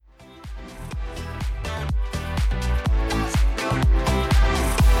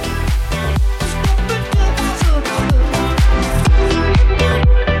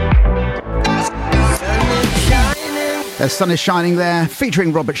The sun is shining there,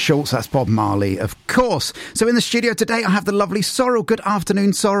 featuring Robert Schultz. That's Bob Marley, of course. So in the studio today, I have the lovely Sorrel. Good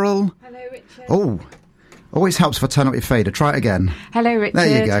afternoon, Sorrel. Hello, Richard. Oh, always helps if I turn up your fader. Try it again. Hello, Richard.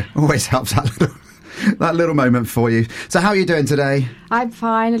 There you go. Always helps that little moment for you. So how are you doing today? I'm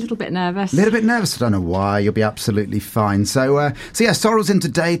fine, a little bit nervous. A little bit nervous. I don't know why. You'll be absolutely fine. So yeah, Sorrel's in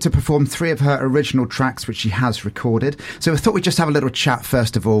today to perform 3 of her original tracks, which she has recorded. So I thought we'd just have a little chat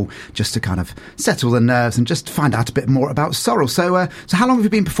first of all, just to kind of settle the nerves and just find out a bit more about Sorrel. So how long have you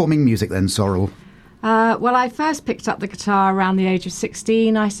been performing music then, Sorrel? Well, I first picked up the guitar around the age of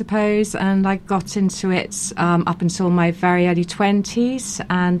 16, I suppose, and I got into it up until my very early 20s,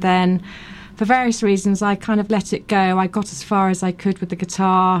 and then for various reasons, I kind of let it go. I got as far as I could with the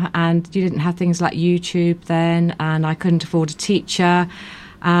guitar, and you didn't have things like YouTube then, and I couldn't afford a teacher.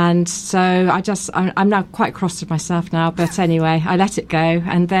 And so I'm now quite cross with myself now, but anyway, I let it go.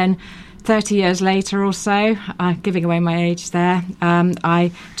 And then 30 years later or so, giving away my age there,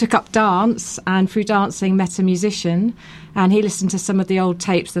 I took up dance, and through dancing met a musician, and he listened to some of the old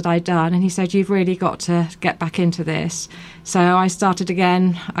tapes that I'd done, and he said, "You've really got to get back into this." So I started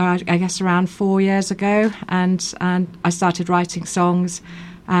again, I guess around 4 years ago, and I started writing songs,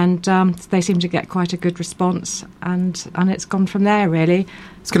 and they seem to get quite a good response, and it's gone from there, really.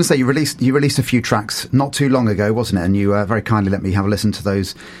 I was going to say, you released a few tracks not too long ago, wasn't it? And you very kindly let me have a listen to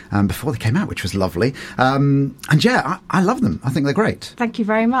those before they came out, which was lovely. And yeah, I love them. I think they're great. Thank you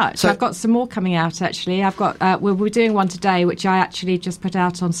very much. So, I've got some more coming out, actually. I've got we're doing one today, which I actually just put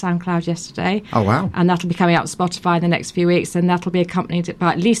out on SoundCloud yesterday. Oh, wow. And that'll be coming out on Spotify in the next few weeks, and that'll be accompanied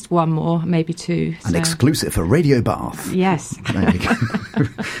by at least one more, maybe 2. An exclusive for Radio Bath. Yes. There you go.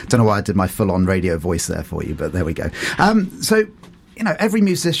 Don't know why I did my full-on radio voice there for you, but there we go. So, you know, every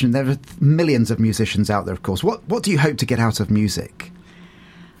musician, there are millions of musicians out there, of course. What do you hope to get out of music?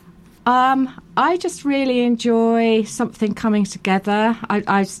 I just really enjoy something coming together.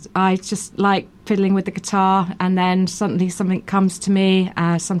 I just like fiddling with the guitar, and then suddenly something comes to me.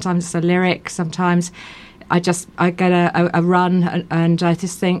 Sometimes it's a lyric, sometimes I get a run, and I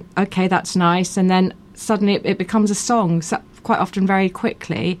just think, okay, that's nice, and then suddenly it becomes a song, so quite often very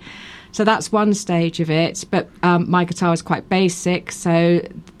quickly. So that's one stage of it, but my guitar is quite basic, so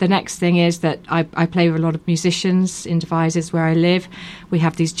the next thing is that I play with a lot of musicians in Devizes where I live. We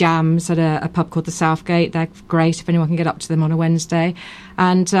have these jams at a pub called the Southgate. They're great if anyone can get up to them on a Wednesday.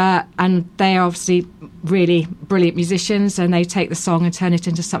 And they are obviously really brilliant musicians, and they take the song and turn it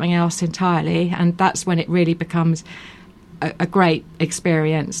into something else entirely, and that's when it really becomes a great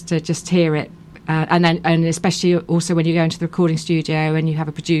experience to just hear it. And especially also when you go into the recording studio and you have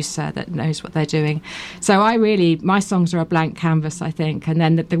a producer that knows what they're doing. So my songs are a blank canvas, I think, and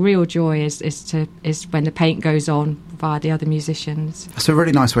then the real joy is when the paint goes on via the other musicians. That's a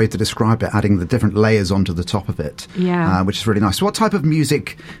really nice way to describe it, adding the different layers onto the top of it, which is really nice. So what type of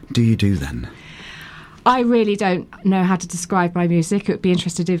music do you do then? I really don't know how to describe my music. It would be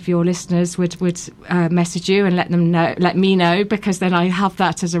interested if your listeners would message you and let me know, because then I have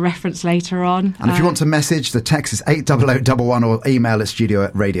that as a reference later on. And if you want to message, the text is 80011 or email at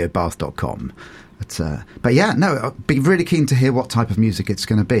studio@radiobath.com. But yeah, no, I'd be really keen to hear what type of music it's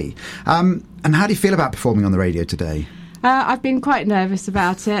going to be. And how do you feel about performing on the radio today? I've been quite nervous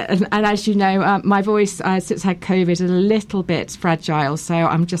about it, and as you know, my voice since I had COVID is a little bit fragile, so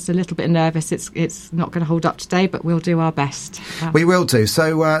I'm just a little bit nervous. It's not going to hold up today, but we'll do our best. We will do.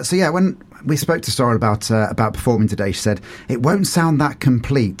 So yeah, when we spoke to Sorrel about performing today, she said it won't sound that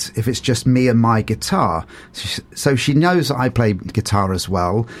complete if it's just me and my guitar. So she knows that I play guitar as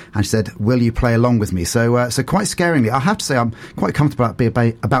well, and she said, "Will you play along with me?" So quite scaringly, I have to say I'm quite comfortable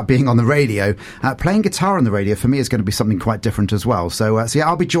about being on the radio. Playing guitar on the radio for me is going to be something quite different as well. So yeah,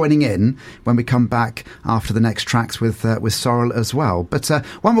 I'll be joining in when we come back after the next tracks with Sorrel as well. But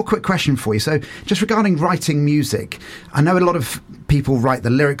one more quick question for you. So just regarding writing music, I know a lot of people write the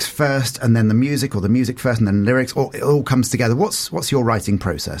lyrics first and then the music, or the music first and then lyrics, or it all comes together. What's your writing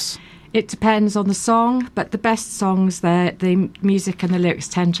process? It depends on the song, but the best songs, the music and the lyrics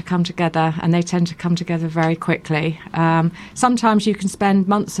tend to come together, and they tend to come together very quickly. Sometimes you can spend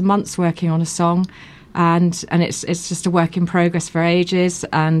months and months working on a song, and it's just a work in progress for ages,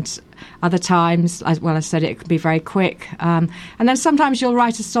 and other times, as well as I said, it can be very quick. And then sometimes you'll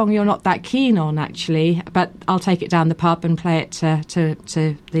write a song you're not that keen on, actually, but I'll take it down the pub and play it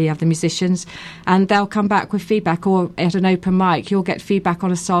to the other musicians, and they'll come back with feedback, or at an open mic, you'll get feedback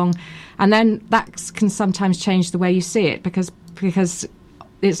on a song, and then that can sometimes change the way you see it, because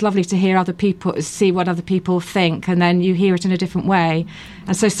it's lovely to hear other people, see what other people think, and then you hear it in a different way.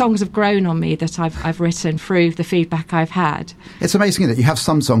 And so songs have grown on me that I've written through the feedback I've had. It's amazing that you have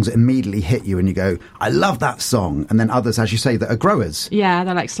some songs that immediately hit you and you go, I love that song, and then others, as you say, that are growers. Yeah,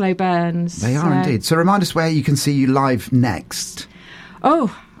 they're like slow burns. They are indeed. So remind us where you can see you live next.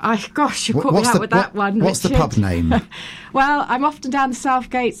 Oh, gosh, you caught me out with that one, What's the Richard. pub name? Well, I'm often down the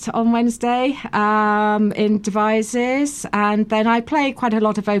Southgate on Wednesday in Devizes, and then I play quite a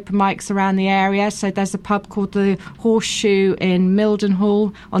lot of open mics around the area. So there's a pub called the Horseshoe in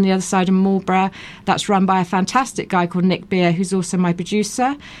Mildenhall on the other side of Marlborough. That's run by a fantastic guy called Nick Beer, who's also my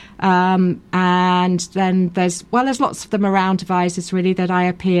producer. And then there's lots of them around Devizes really that I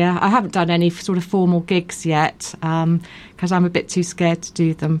appear. I haven't done any sort of formal gigs yet because I'm a bit too scared to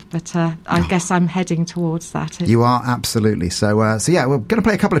do them, but I guess I'm heading towards that. You are absolutely. So yeah, we're going to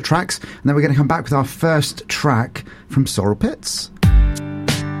play a couple of tracks and then we're going to come back with our first track from Sorrel Pitts.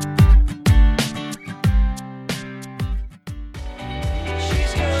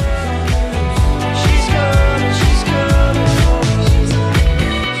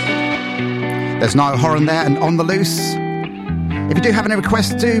 There's Niall Horan there and On the Loose. If you do have any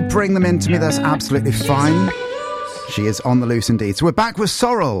requests, do bring them in to me. That's absolutely fine. She is on the loose indeed. So we're back with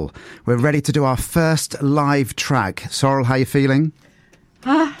Sorrel. We're ready to do our first live track. Sorrel, how are you feeling?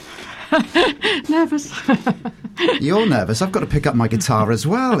 Nervous. You're nervous. I've got to pick up my guitar as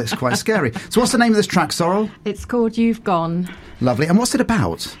well. It's quite scary. So what's the name of this track, Sorrel? It's called You've Gone. Lovely. And what's it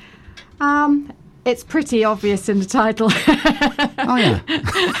about? It's pretty obvious in the title. Oh, yeah.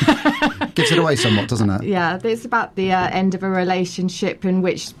 Gives it away somewhat, doesn't it? Yeah, it's about the end of a relationship in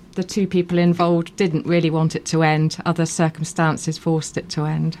which the two people involved didn't really want it to end. Other circumstances forced it to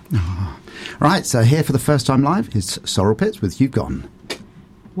end. Oh. Right, so here for the first time live is Sorrel Pitts with You've Gone.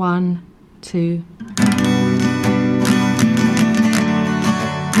 1, 2...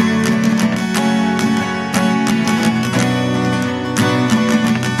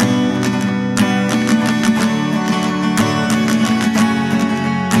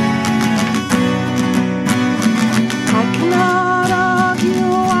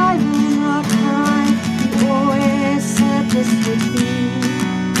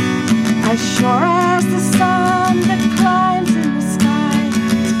 Sure as the sun that climbs in the sky,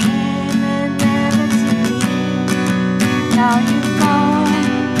 it came inevitably. Now you've gone,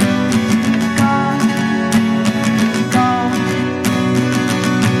 you've gone, you've gone.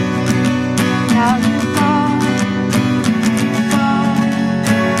 Now you've gone, you've gone,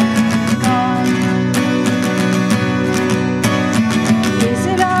 you've gone. Is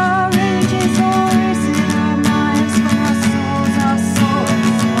it our ages or is it our minds when our souls are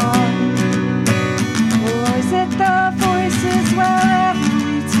souls one? Or is it the voices wherever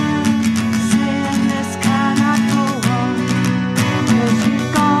we turn, saying this cannot go on? 'Cause you've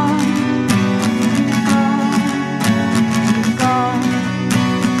gone, you've gone, you've gone.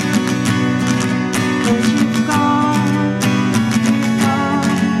 'Cause you've gone, you've gone,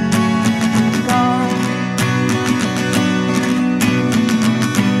 you've gone.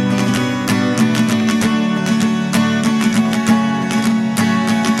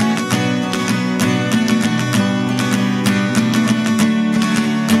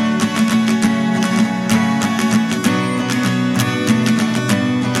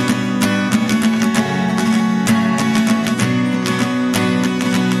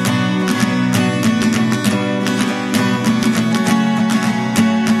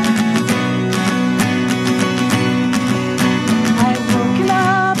 I've woken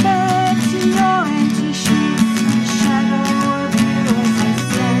up to your empty sheets and the shadow of you as I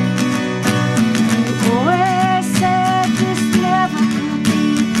slept. You always said this never could be,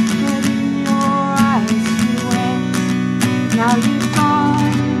 but in your eyes you went. Now you've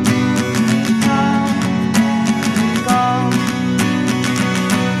gone, you've gone, you've gone.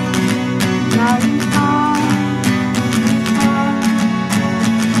 Now you've gone, you've gone,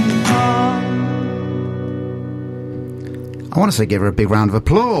 you've gone. I want to say give her a big round of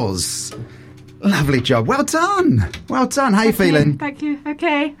applause. Lovely job. Well done. Well done. How are you feeling? Thank you.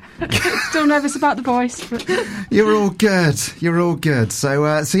 Okay. Still nervous about the voice. But You're all good. You're all good. So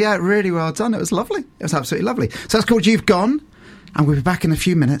yeah, really well done. It was lovely. It was absolutely lovely. So that's called You've Gone. And we'll be back in a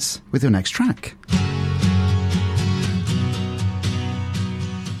few minutes with your next track.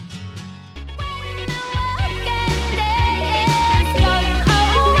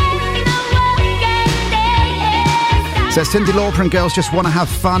 Says Cyndi Lauper and girls just want to have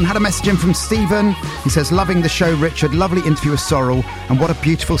fun. Had a message in from Stephen. He says, loving the show, Richard. Lovely interview with Sorrel. And what a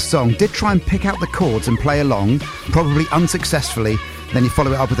beautiful song. Did try and pick out the chords and play along, probably unsuccessfully. Then you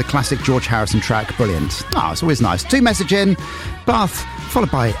follow it up with a classic George Harrison track. Brilliant. It's always nice. 2 message in, Bath,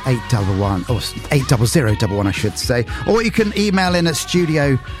 followed by 811, or 80011, I should say. Or you can email in at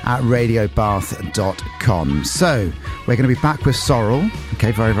studio@radiobath.com. So, we're going to be back with Sorrel,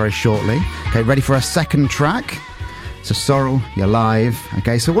 okay, very, very shortly. Okay, ready for a second track? So, Sorrel, you're live.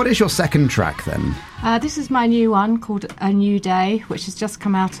 Okay, so what is your second track then? This is my new one called A New Day, which has just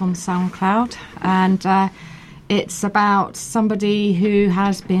come out on SoundCloud. And it's about somebody who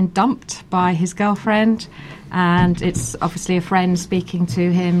has been dumped by his girlfriend. And it's obviously a friend speaking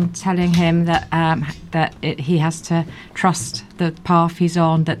to him, telling him that he has to trust the path he's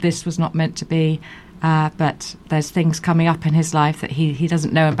on, that this was not meant to be. But there's things coming up in his life that he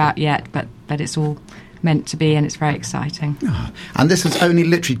doesn't know about yet, but it's all meant to be, and it's very exciting. And this has only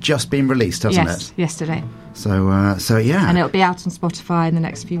literally just been released, hasn't it? Yes, yesterday. So yeah. And it'll be out on Spotify in the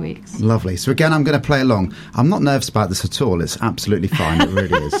next few weeks. Lovely. So again, I'm going to play along. I'm not nervous about this at all. It's absolutely fine. It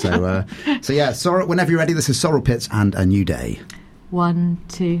really is. So yeah, Sorrel, whenever you're ready, this is Sorrel Pitts and A New Day. 1,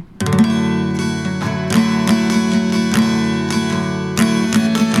 2.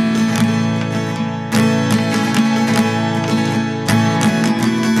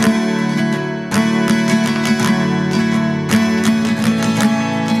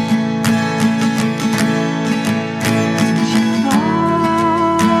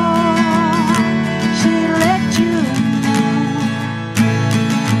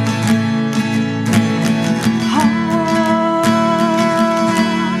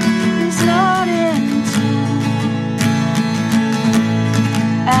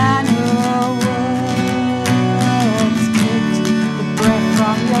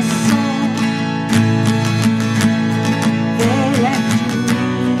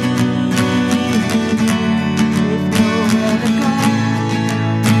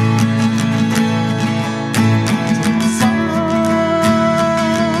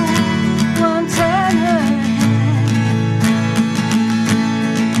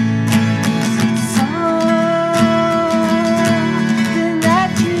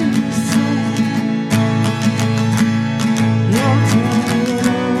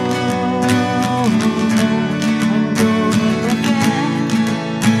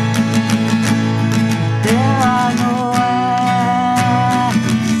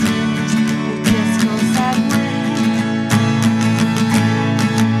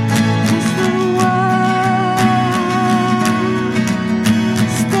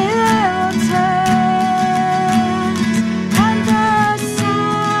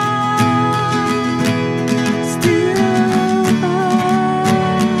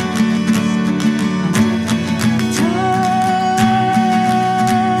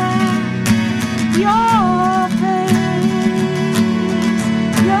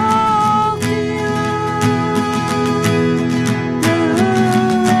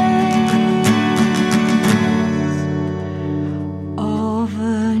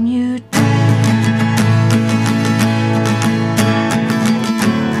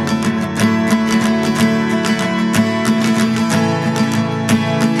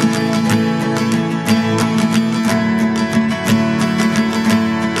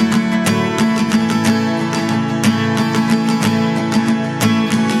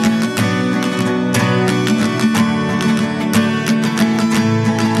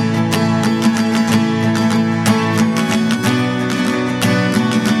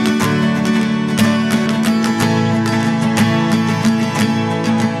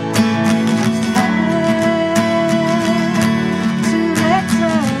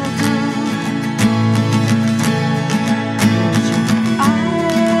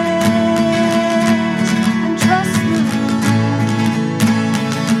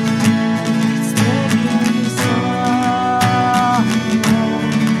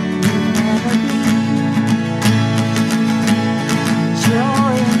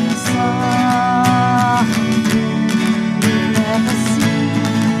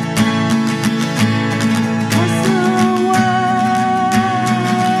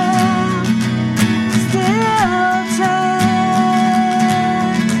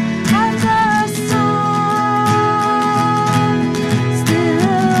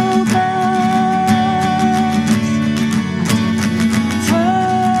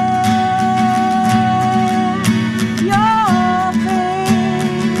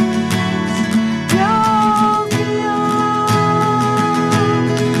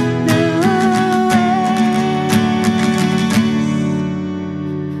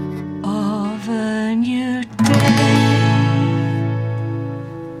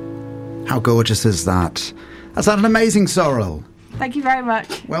 How gorgeous is that? That's an amazing Sorrel. Thank you very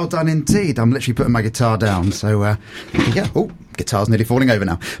much. Well done indeed. I'm literally putting my guitar down. So, yeah. Oh, guitar's nearly falling over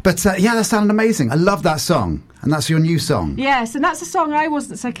now. But yeah, that sounded amazing. I love that song. And that's your new song. Yes, and that's a song I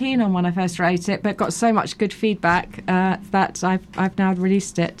wasn't so keen on when I first wrote it, but got so much good feedback that I've now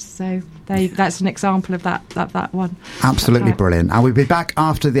released it. So that's an example of that one. Absolutely brilliant. And we'll be back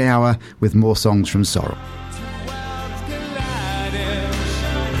after the hour with more songs from Sorrel.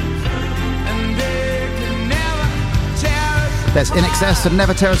 There's In Excess and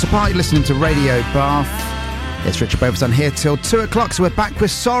Never Tear Us Apart. You're listening to Radio Bath. It's Richard Beauvoisin here till 2 o'clock, so we're back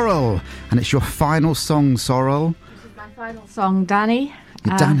with Sorrel. And it's your final song, Sorrel. This is my final song, Danny.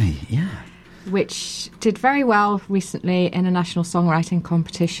 Danny, yeah. Which did very well recently in a national songwriting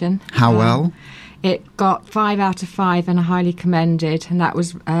competition. How well? It got 5 out of 5 and highly commended, and that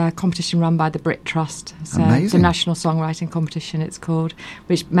was a competition run by the Brit Trust. So Amazing. The National Songwriting Competition, it's called,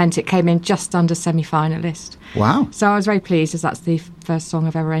 which meant it came in just under semi-finalist. Wow. So I was very pleased, as that's the first song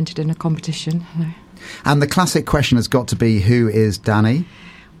I've ever entered in a competition. And the classic question has got to be, who is Danny?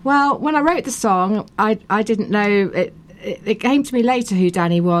 Well, when I wrote the song, I didn't know it. It came to me later who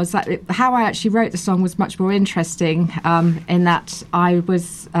Danny was. How I actually wrote the song was much more interesting in that I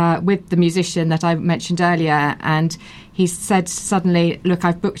was with the musician that I mentioned earlier, and he said suddenly, look,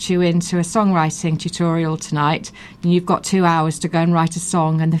 I've booked you into a songwriting tutorial tonight, and you've got 2 hours to go and write a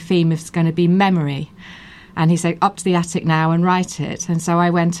song, and the theme is going to be memory. And he said, up to the attic now and write it. And so I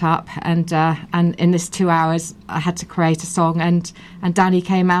went up, and in this 2 hours, I had to create a song, and Danny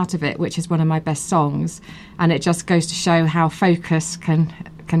came out of it, which is one of my best songs. And it just goes to show how focus can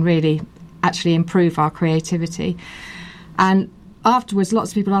really actually improve our creativity. And afterwards,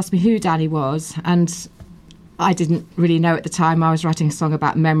 lots of people asked me who Danny was, and I didn't really know at the time. I was writing a song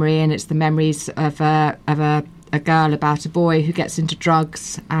about memory, and it's the memories of a girl about a boy who gets into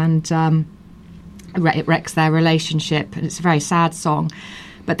drugs and it wrecks their relationship, and it's a very sad song.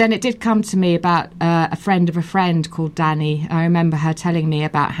 But then it did come to me about a friend of a friend called Danny. I remember her telling me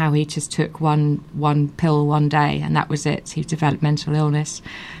about how he just took one pill one day, and that was it. He developed mental illness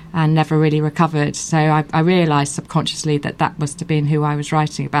and never really recovered. So I realised subconsciously that must have been who I was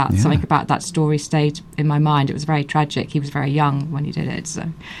writing about. Yeah. Something about that story stayed in my mind. It was very tragic. He was very young when he did it. So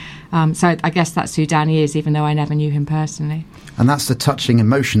I guess that's who Danny is, even though I never knew him personally. And that's the touching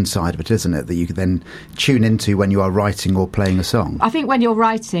emotion side of it, isn't it, that you can then tune into when you are writing or playing a song? I think when you're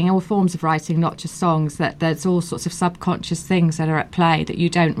writing, all forms of writing, not just songs, that there's all sorts of subconscious things that are at play that you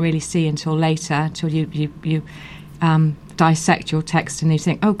don't really see until later, until you dissect your text and you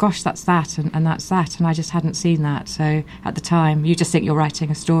think, oh gosh, that's that and that's that, and I just hadn't seen that. So at the time, you just think you're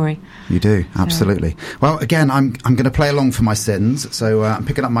writing a story. You do, absolutely. Well, again, I'm going to play along for my sins, so I'm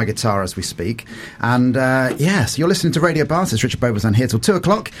picking up my guitar as we speak. And yes, you're listening to Radio Bath. It's Richard Beauvoisin here till 2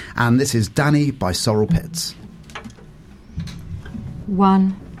 o'clock, and this is Danny by Sorrel Pitts.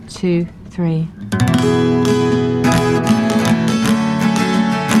 1, 2, 3.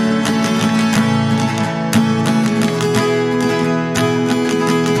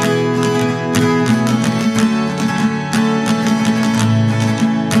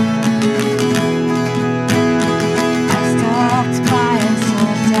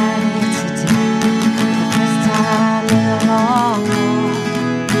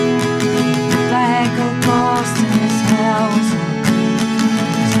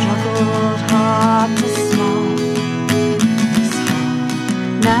 Hard to smile.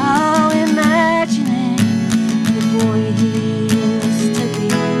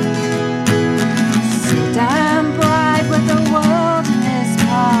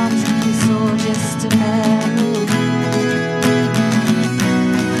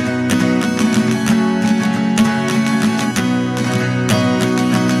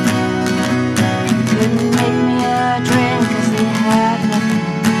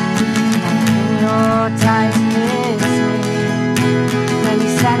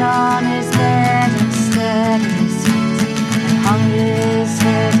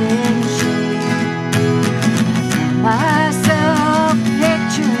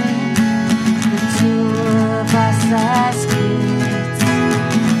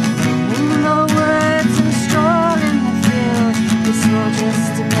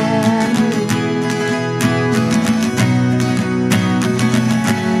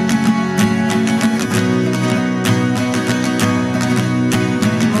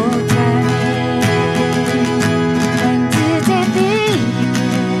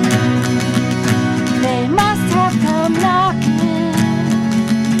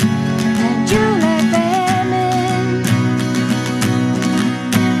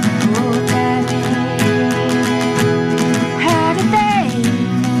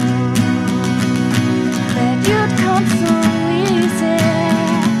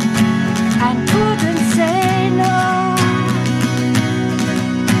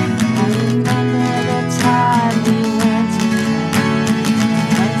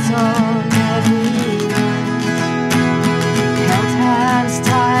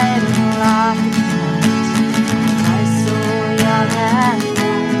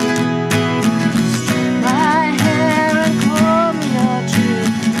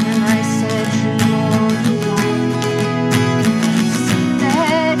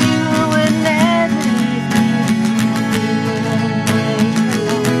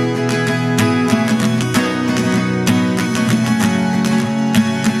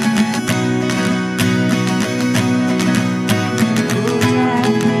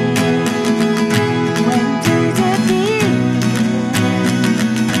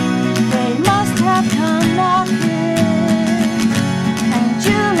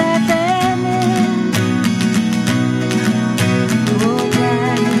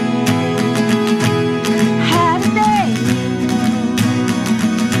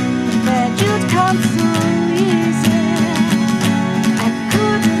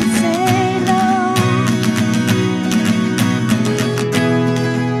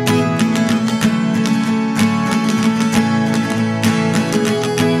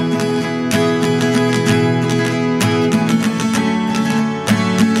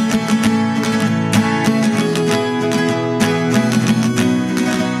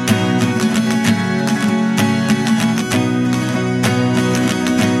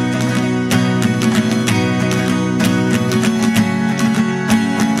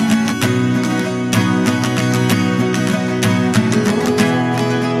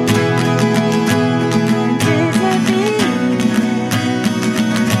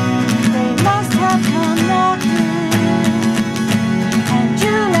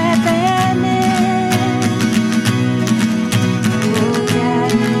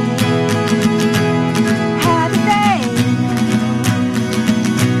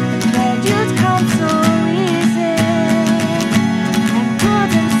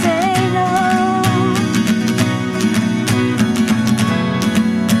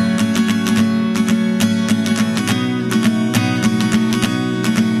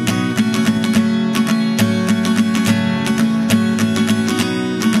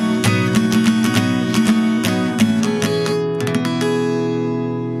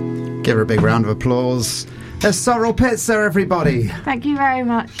 Give her a big round of applause. There's Sorrel Pitts there, everybody. Thank you very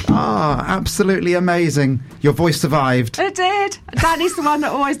much. Ah, absolutely amazing. Your voice survived. It did. Danny's the one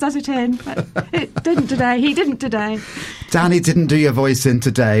that always does it in. But it didn't today. He didn't today. Danny didn't do your voice in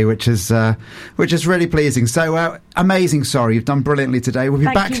today, which is really pleasing. So amazing, Sorrel. You've done brilliantly today. We'll be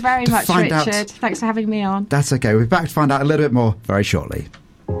back Thank you very to much, find Richard. out. Thanks for having me on. That's okay. We'll be back to find out a little bit more very shortly.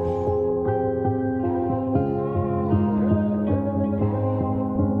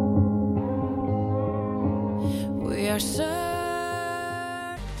 We are so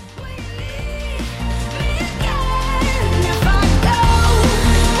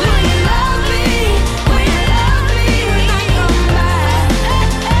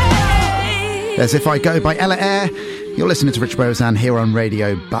As If I Go by Ella Eyre. You're listening to Richard Beauvoisin here on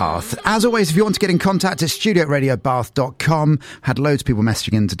Radio Bath. As always, if you want to get in contact, it's studio@radiobath.com. Had loads of people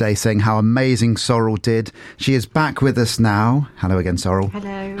messaging in today saying how amazing Sorrel did. She is back with us now. Hello again, Sorrel.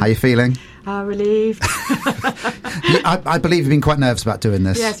 Hello. How are you feeling? Relieved. I believe you've been quite nervous about doing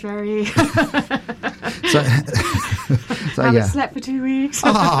this. Yes, very. So I haven't yeah. slept for 2 weeks.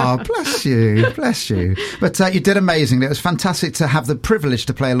 Oh, bless you, bless you. But you did amazingly. It was fantastic to have the privilege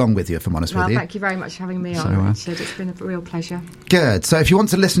to play along with you, if I'm honest Well, with you. thank you very much for having me So, on, Richard. It's been a real pleasure. Good. So if you want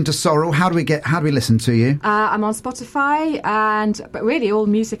to listen to Sorrel, how do we listen to you? I'm on Spotify but really all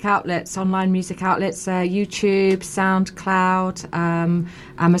music outlets, online music outlets, YouTube, SoundCloud,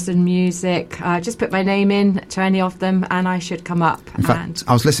 Amazon Music. Just put my name in to any of them and I should come up. In fact,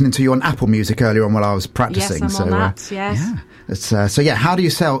 I was listening to you on Apple Music earlier on while I was practicing. Yes, I'm on that, yes. Yeah. So how do you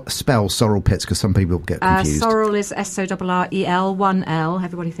spell Sorrel Pitts? Because some people get confused. Sorrel is Sorrel, 1 L.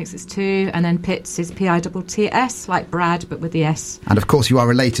 Everybody thinks it's 2. And then Pitts is Pitts, like Brad, but with the S. And of course, you are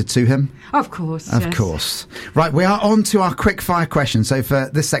related to him. Of course. Of yes. course. Right, we are on to our quick fire questions. So for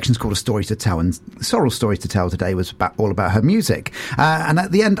this section's called A Story to Tell, and Sorrel's story to tell today was all about her music. And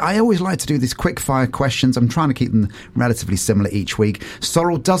at the end, I always like to do these quick fire questions. I'm trying to keep them relatively similar each week.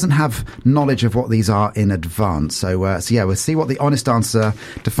 Sorrel doesn't have knowledge of what these are in advance. So yeah, we'll see what the honest answer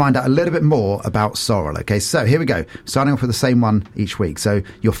to find out a little bit more about Sorrel. Okay, so here we go. Starting off with the same one each week. So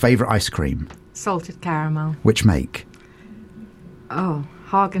your favourite ice cream? Salted caramel. Which make? Oh,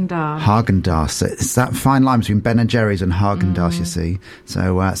 Haagen-Dazs. Haagen-Dazs. So it's that fine line between Ben and Jerry's and Haagen-Dazs, you see.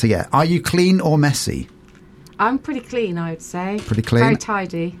 So yeah, are you clean or messy? I'm pretty clean, I would say. Pretty clean? Very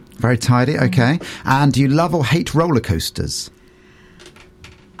tidy. Very tidy, okay. And do you love or hate roller coasters?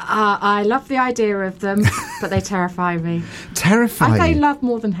 I love the idea of them, but they terrify me. Terrify I say you? love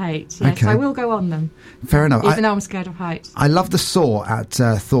more than hate, yes. Okay. I will go on them, Fair enough. even though I'm scared of heights. I love the saw at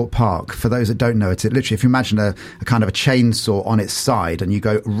Thorpe Park. For those that don't know it, literally, if you imagine a kind of a chainsaw on its side and you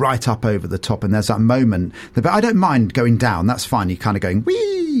go right up over the top and there's that moment. But I don't mind going down. That's fine. You're kind of going,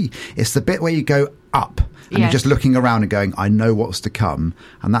 whee! It's the bit where you go up and you're Yes. just looking around and going, I know what's to come.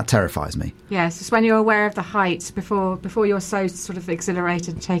 And that terrifies me. Yes, it's when you're aware of the height before you're so sort of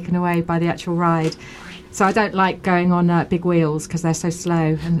exhilarated and taken away by the actual ride. So I don't like going on big wheels because they're so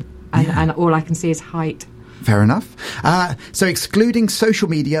slow and all I can see is height. Fair enough. So excluding social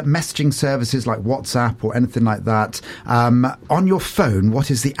media, messaging services like WhatsApp or anything like that, on your phone, what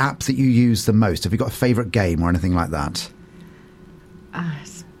is the app that you use the most? Have you got a favourite game or anything like that?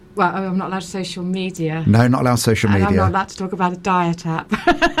 Well, I'm not allowed social media. No, not allowed social And media. I'm not allowed to talk about a diet app.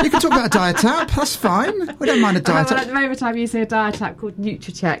 You can talk about a diet app. That's fine. We don't mind a diet Well, app. at the moment, I'm using a diet app called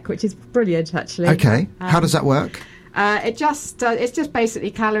NutriCheck, which is brilliant, actually. Okay. How does that work? It's just basically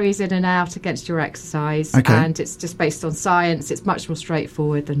calories in and out against your exercise, Okay. and it's just based on science. It's much more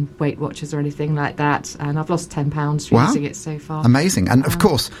straightforward than Weight Watchers or anything like that. And I've lost 10 pounds Wow. using it so far. Amazing. And of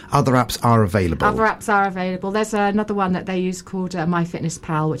course, other apps are available. Other apps are available. There's another one that they use called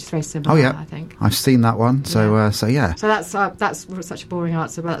MyFitnessPal, which is very similar. Oh yeah, I think. I've seen that one. So yeah. So that's such a boring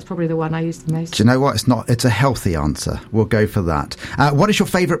answer, but that's probably the one I use the most. Do you know what? It's a healthy answer. We'll go for that. What is your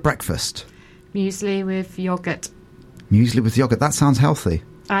favourite breakfast? Muesli with yoghurt. Muesli with yoghurt. That sounds healthy.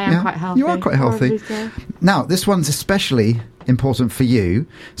 I am quite healthy. You are quite healthy. Probably so. Now, this one's especially important for you.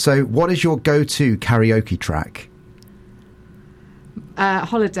 So, what is your go-to karaoke track?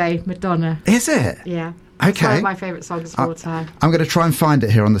 Holiday, Madonna. Is it? Yeah. It's Okay. one of my favourite songs of all time. I'm going to try and find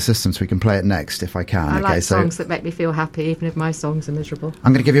it here on the system so we can play it next if I can. I okay, like so songs that make me feel happy, even if my songs are miserable.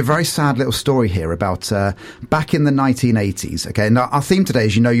 I'm going to give you a very sad little story here about back in the 1980s. Okay, now our theme today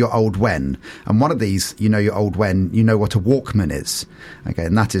is You Know Your Old When, and one of these, You Know Your Old When, you know what a Walkman is. Okay,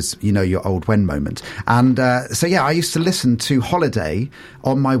 and that is You Know Your Old When moment. And so yeah, I used to listen to Holiday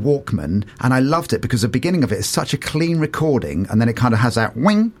on my Walkman, and I loved it because the beginning of it is such a clean recording, and then it kind of has that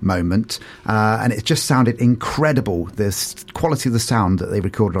wing moment, and it just sounded it incredible. The quality of the sound that they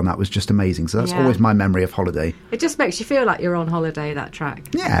recorded on that was just amazing. So that's always my memory of holiday. It just makes you feel like you're on holiday, that track.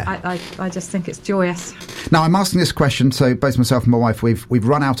 Yeah. I just think it's joyous. Now, I'm asking this question, so both myself and my wife, we've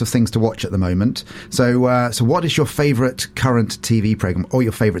run out of things to watch at the moment. So what is your favourite current TV programme or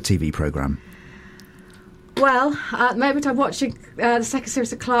your favourite TV programme? Well, at the moment I'm watching the second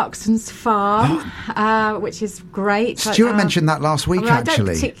series of Clarkson's Farm, which is great. Stuart mentioned that last week, I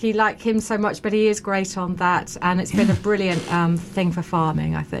actually. don't particularly like him so much, but he is great on that, and it's been a brilliant thing for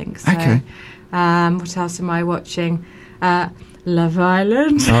farming, I think. So, okay. What else am I watching? Love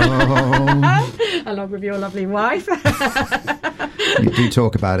Island, along with your lovely wife. You do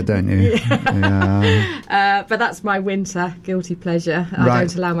talk about it, don't you? Yeah. But that's my winter guilty pleasure. I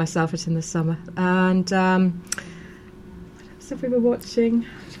don't allow myself it in the summer. And what else have we been watching?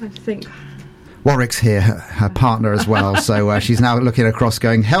 I'm trying to think. Warwick's here, her partner as well, so she's now looking across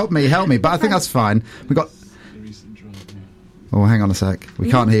going, help me, but I think that's fine. We got... Oh, hang on a sec.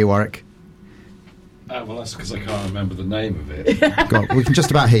 We can't hear you, Warwick. Well, that's because I can't remember the name of it. God, we can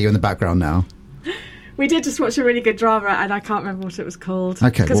just about hear you in the background now. We did just watch a really good drama, and I can't remember what it was called.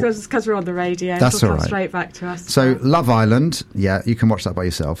 Okay, because we're on the radio. That's It'll all come right. straight back to us. So, Love Island, you can watch that by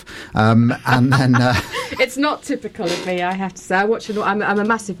yourself. And then... It's not typical of me, I have to say. I'm a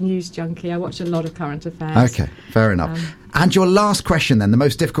massive news junkie. I watch a lot of current affairs. Okay, fair enough. And your last question then, the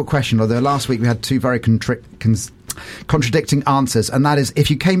most difficult question, although last week we had two very contradicting answers, and that is, if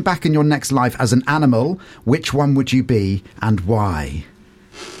you came back in your next life as an animal, which one would you be and why?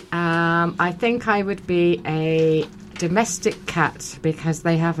 I think I would be a domestic cat, because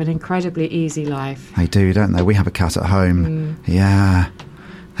they have an incredibly easy life. They do, don't they? We have a cat at home. Yeah.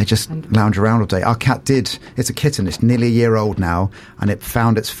 They just lounge around all day. Our cat did. It's a kitten. It's nearly a year old now, and it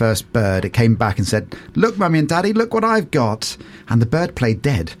found its first bird. It came back and said, "Look, Mummy and Daddy, look what I've got." And the bird played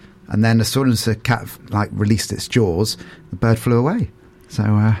dead. And then as soon as the cat released its jaws, the bird flew away. So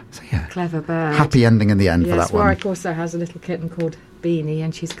yeah. Clever bird. Happy ending in the end for that one. Warwick also has a little kitten called Beanie,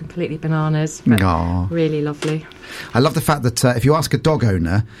 and she's completely bananas. But really lovely. I love the fact that if you ask a dog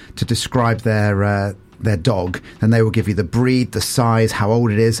owner to describe their dog, then they will give you the breed, the size, how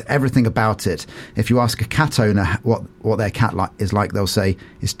old it is, everything about it. If you ask a cat owner what their cat is like, they'll say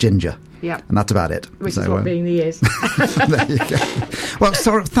it's ginger. Yeah. And that's about it. Which is what Beanie is. There you go. Well,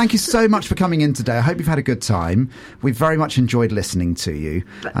 Sorrel, thank you so much for coming in today. I hope you've had a good time. We've very much enjoyed listening to you.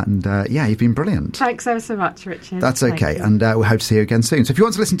 And you've been brilliant. Thanks ever so much, Richard. That's okay. And we hope to see you again soon. So if you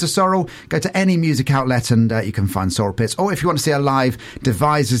want to listen to Sorrel, go to any music outlet and you can find Sorrel Pitts. Or if you want to see her live,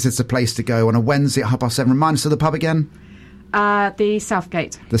 Devizes is the place to go on a Wednesday at 7:30. Remind us of the pub again. The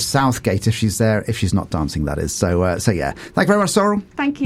Southgate. The Southgate, if she's there, if she's not dancing, that is. So yeah. Thank you very much, Sorrel. Thank you.